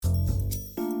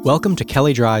Welcome to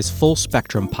Kelley Drye's Full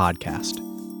Spectrum podcast,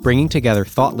 bringing together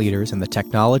thought leaders in the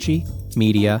technology,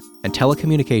 media, and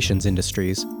telecommunications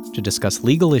industries to discuss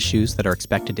legal issues that are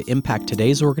expected to impact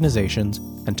today's organizations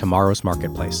and tomorrow's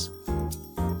marketplace.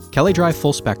 Kelley Drye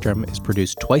Full Spectrum is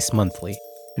produced twice monthly,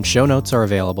 and show notes are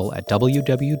available at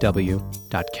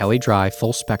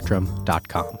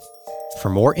www.kelleydryefullspectrum.com. For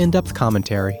more in-depth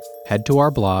commentary, head to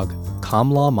our blog,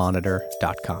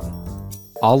 comlawmonitor.com.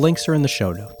 All links are in the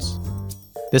show notes.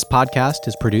 This podcast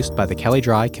is produced by the Kelley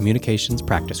Drye Communications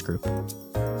Practice Group.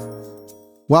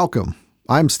 Welcome.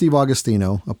 I'm Steve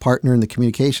Augustino, a partner in the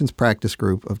Communications Practice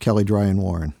Group of Kelley Drye &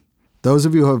 Warren. Those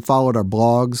of you who have followed our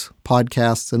blogs,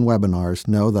 podcasts, and webinars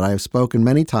know that I have spoken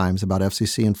many times about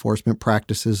FCC enforcement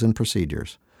practices and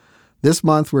procedures. This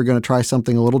month, we're going to try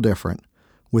something a little different.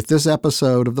 With this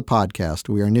episode of the podcast,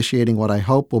 we are initiating what I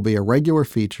hope will be a regular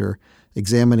feature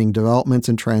examining developments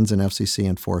and trends in FCC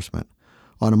enforcement.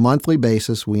 On a monthly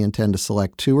basis, we intend to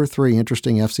select 2 or 3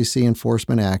 interesting FCC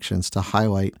enforcement actions to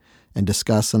highlight and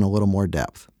discuss in a little more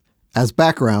depth. As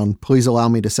background, please allow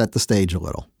me to set the stage a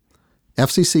little.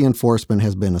 FCC enforcement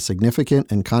has been a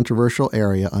significant and controversial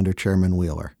area under Chairman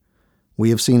Wheeler.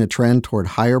 We have seen a trend toward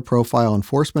higher profile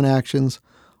enforcement actions,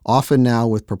 often now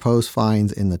with proposed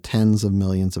fines in the tens of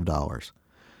millions of dollars.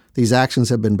 These actions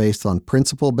have been based on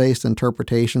principle-based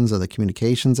interpretations of the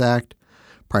Communications Act,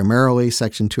 primarily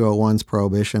Section 201's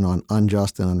prohibition on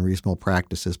unjust and unreasonable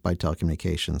practices by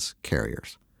telecommunications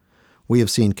carriers. We have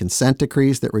seen consent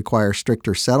decrees that require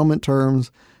stricter settlement terms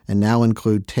and now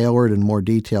include tailored and more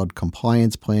detailed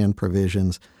compliance plan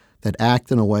provisions that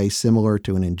act in a way similar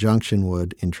to an injunction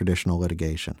would in traditional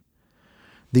litigation.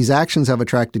 These actions have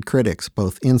attracted critics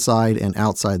both inside and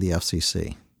outside the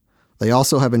FCC. They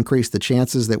also have increased the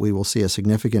chances that we will see a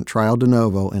significant trial de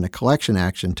novo in a collection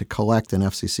action to collect an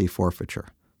FCC forfeiture.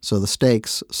 So the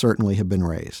stakes certainly have been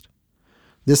raised.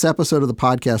 This episode of the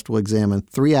podcast will examine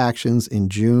 3 actions in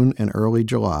June and early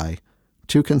July,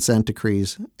 2 consent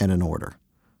decrees, and an order.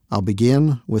 I'll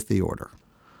begin with the order.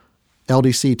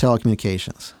 LDC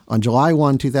Telecommunications. On July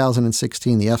 1,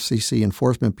 2016, the FCC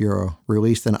Enforcement Bureau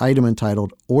released an item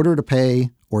entitled Order to Pay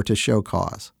or to Show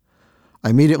Cause. I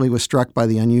immediately was struck by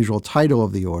the unusual title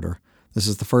of the order. This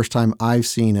is the first time I've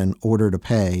seen an order to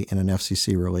pay in an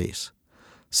FCC release.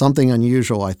 Something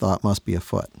unusual, I thought, must be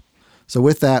afoot. So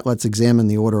with that, let's examine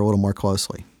the order a little more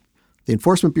closely. The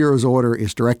Enforcement Bureau's order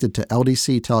is directed to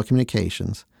LDC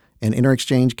Telecommunications, an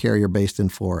interexchange carrier based in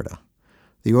Florida.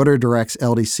 The order directs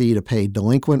LDC to pay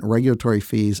delinquent regulatory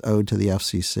fees owed to the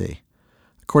FCC.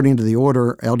 According to the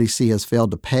order, LDC has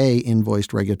failed to pay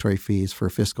invoiced regulatory fees for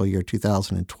fiscal year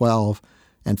 2012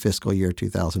 and fiscal year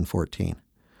 2014.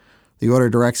 The order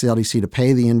directs LDC to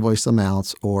pay the invoice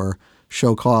amounts or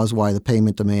show cause why the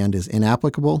payment demand is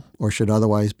inapplicable or should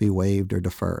otherwise be waived or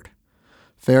deferred.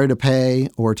 Failure to pay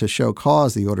or to show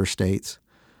cause, the order states,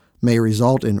 may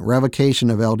result in revocation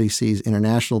of LDC's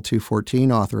International 214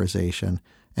 authorization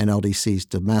and LDC's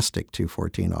domestic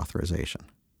 214 authorization.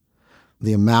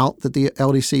 The amount that the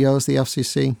LDC owes the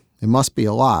FCC, it must be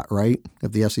a lot, right,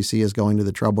 if the FCC is going to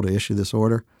the trouble to issue this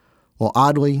order? Well,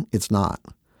 oddly, it's not.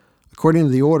 According to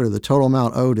the order, the total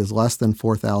amount owed is less than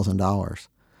 $4,000,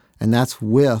 and that's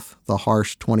with the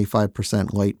harsh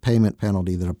 25% late payment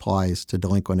penalty that applies to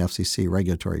delinquent FCC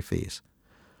regulatory fees.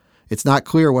 It's not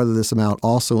clear whether this amount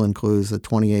also includes the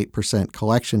 28%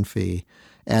 collection fee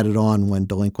added on when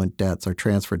delinquent debts are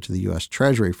transferred to the U.S.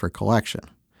 Treasury for collection.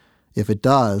 If it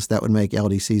does, that would make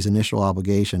LDC's initial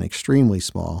obligation extremely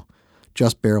small,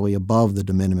 just barely above the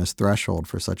de minimis threshold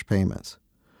for such payments.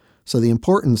 So the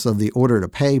importance of the order to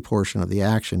pay portion of the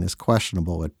action is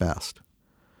questionable at best.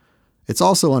 It's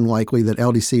also unlikely that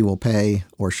LDC will pay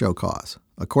or show cause.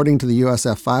 According to the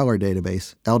USF filer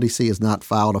database, LDC has not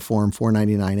filed a Form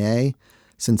 499A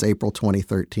since April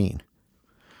 2013.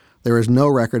 There is no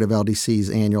record of LDC's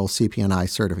annual CP&I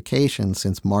certification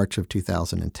since March of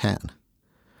 2010.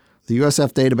 The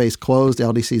USF database closed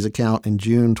LDC's account in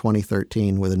June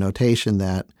 2013 with a notation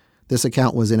that this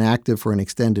account was inactive for an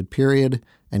extended period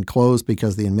and closed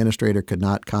because the administrator could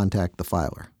not contact the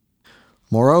filer.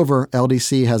 Moreover,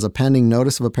 LDC has a pending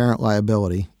Notice of Apparent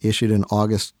Liability issued in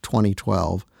August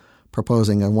 2012,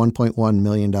 proposing a $1.1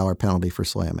 million penalty for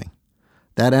slamming.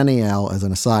 That NAL, as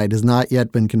an aside, has not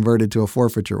yet been converted to a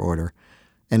forfeiture order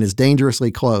and is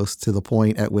dangerously close to the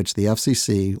point at which the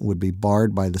FCC would be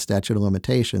barred by the statute of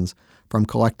limitations from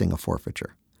collecting a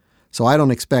forfeiture. So I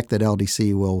don't expect that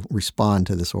LDC will respond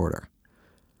to this order.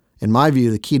 In my view,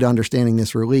 the key to understanding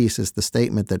this release is the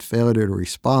statement that failure to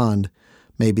respond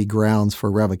may be grounds for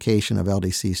revocation of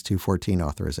LDC's 214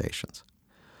 authorizations.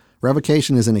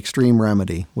 Revocation is an extreme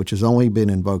remedy, which has only been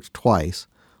invoked twice,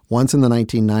 once in the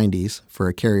 1990s for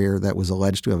a carrier that was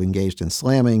alleged to have engaged in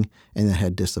slamming and that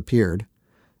had disappeared,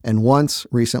 and once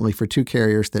recently for 2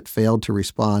 carriers that failed to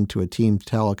respond to a Team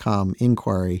Telecom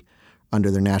inquiry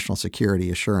under their national security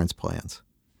assurance plans.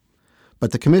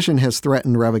 But the Commission has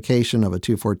threatened revocation of a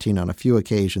 214 on a few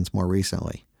occasions more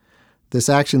recently. This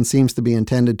action seems to be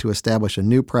intended to establish a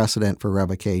new precedent for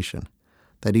revocation,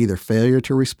 that either failure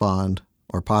to respond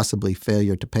or possibly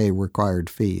failure to pay required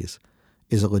fees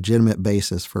is a legitimate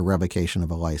basis for revocation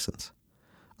of a license.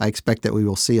 I expect that we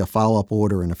will see a follow-up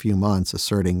order in a few months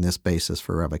asserting this basis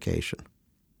for revocation.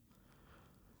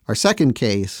 Our second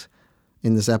case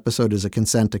in this episode is a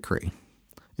consent decree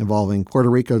involving Puerto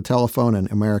Rico Telephone and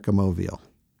América Móvil.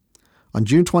 On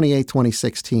June 28,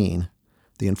 2016,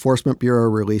 the Enforcement Bureau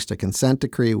released a consent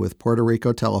decree with Puerto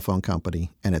Rico Telephone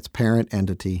Company and its parent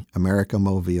entity, América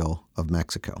Móvil of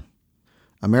Mexico.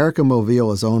 América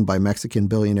Móvil is owned by Mexican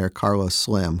billionaire Carlos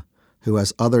Slim, who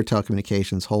has other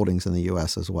telecommunications holdings in the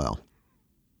U.S. as well.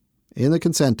 In the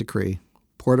consent decree,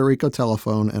 Puerto Rico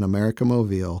Telephone and América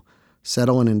Móvil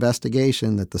settle an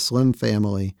investigation that the Slim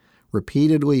family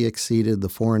repeatedly exceeded the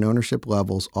foreign ownership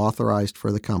levels authorized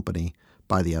for the company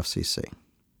by the FCC.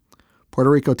 Puerto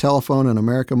Rico Telephone and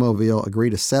América Móvil agree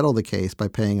to settle the case by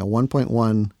paying a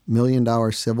 $1.1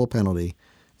 million civil penalty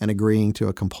and agreeing to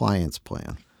a compliance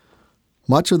plan.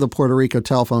 Much of the Puerto Rico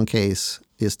Telephone case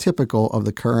is typical of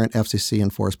the current FCC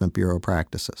Enforcement Bureau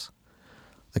practices.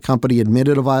 The company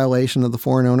admitted a violation of the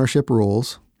foreign ownership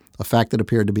rules, a fact that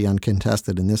appeared to be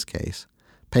uncontested in this case,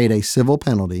 paid a civil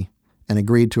penalty, and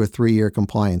agreed to a 3-year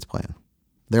compliance plan.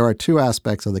 There are 2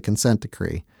 aspects of the consent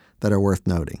decree that are worth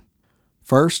noting.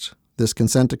 First, this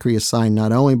consent decree is signed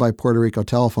not only by Puerto Rico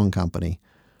Telephone Company,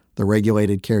 the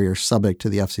regulated carrier subject to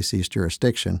the FCC's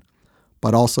jurisdiction,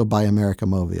 but also by América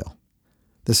Móvil.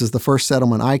 This is the first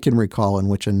settlement I can recall in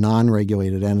which a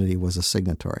non-regulated entity was a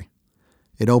signatory.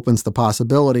 It opens the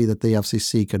possibility that the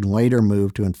FCC could later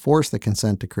move to enforce the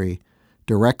consent decree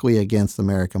directly against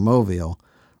América Móvil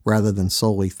rather than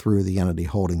solely through the entity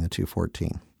holding the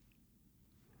 214.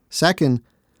 Second,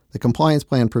 the compliance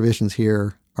plan provisions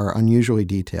here are unusually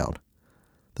detailed.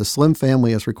 The Slim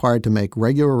family is required to make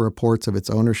regular reports of its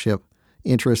ownership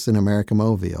interest in América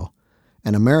Móvil,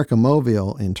 and América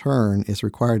Móvil, in turn, is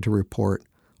required to report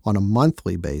on a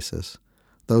monthly basis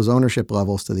those ownership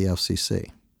levels to the FCC.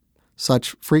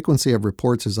 Such frequency of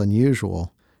reports is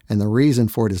unusual, and the reason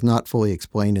for it is not fully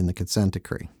explained in the consent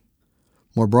decree.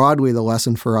 More broadly, the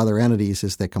lesson for other entities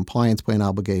is that compliance plan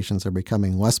obligations are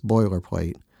becoming less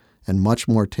boilerplate and much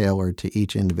more tailored to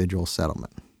each individual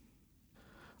settlement.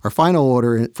 Our final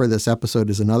order for this episode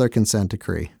is another consent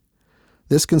decree.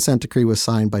 This consent decree was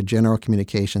signed by General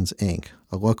Communications, Inc.,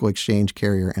 a local exchange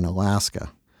carrier in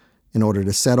Alaska, in order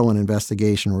to settle an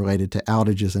investigation related to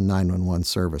outages in 911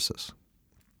 services.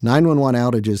 911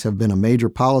 outages have been a major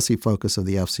policy focus of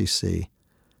the FCC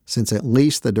since at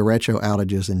least the derecho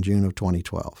outages in June of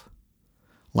 2012.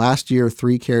 Last year,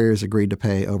 3 carriers agreed to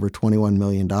pay over $21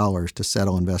 million to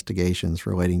settle investigations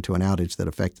relating to an outage that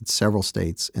affected several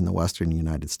states in the western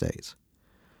United States.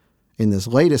 In this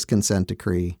latest consent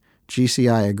decree,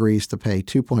 GCI agrees to pay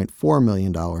 $2.4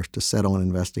 million to settle an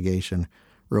investigation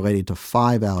related to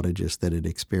 5 outages that it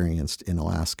experienced in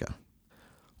Alaska.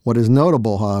 What is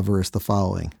notable, however, is the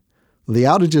following. The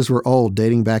outages were old,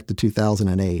 dating back to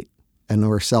 2008, and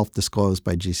were self-disclosed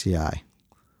by GCI.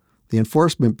 The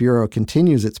Enforcement Bureau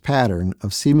continues its pattern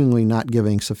of seemingly not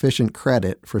giving sufficient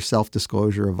credit for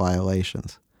self-disclosure of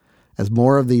violations. As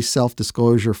more of these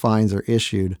self-disclosure fines are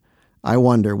issued, I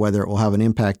wonder whether it will have an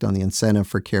impact on the incentive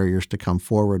for carriers to come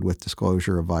forward with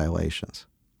disclosure of violations.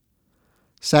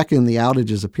 Second, the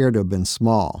outages appear to have been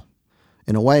small.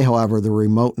 In a way, however, the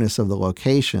remoteness of the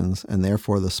locations, and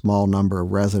therefore the small number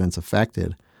of residents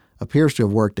affected, appears to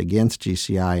have worked against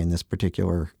GCI in this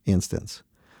particular instance.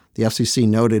 The FCC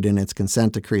noted in its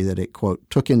consent decree that it, quote,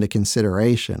 took into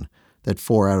consideration that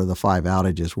 4 out of the 5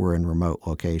 outages were in remote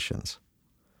locations.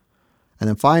 And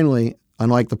then finally,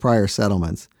 unlike the prior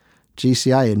settlements,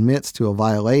 GCI admits to a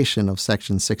violation of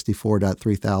Section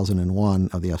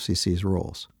 64.3001 of the FCC's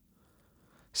rules.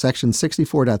 Section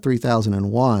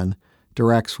 64.3001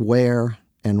 directs where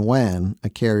and when a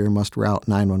carrier must route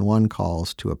 911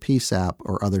 calls to a PSAP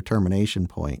or other termination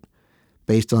point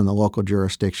based on the local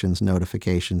jurisdiction's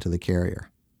notification to the carrier.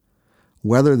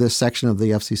 Whether this section of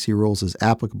the FCC rules is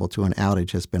applicable to an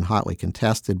outage has been hotly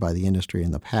contested by the industry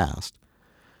in the past.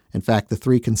 In fact, the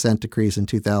 3 consent decrees in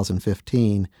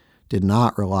 2015 did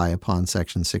not rely upon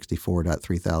Section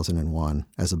 64.3001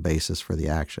 as a basis for the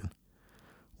action.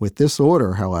 With this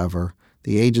order, however,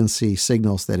 the agency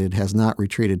signals that it has not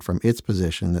retreated from its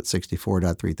position that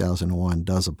 64.3001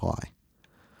 does apply.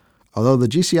 Although the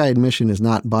GCI admission is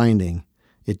not binding,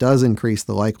 it does increase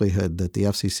the likelihood that the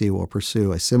FCC will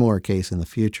pursue a similar case in the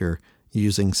future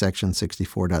using Section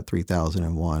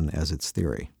 64.3001 as its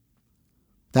theory.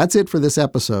 That's it for this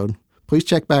episode. Please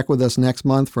check back with us next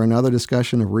month for another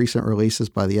discussion of recent releases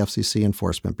by the FCC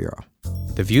Enforcement Bureau.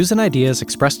 The views and ideas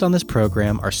expressed on this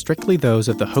program are strictly those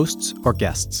of the hosts or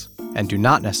guests and do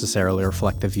not necessarily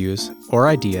reflect the views or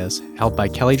ideas held by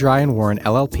Kelley Drye & Warren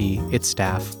LLP, its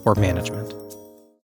staff, or management.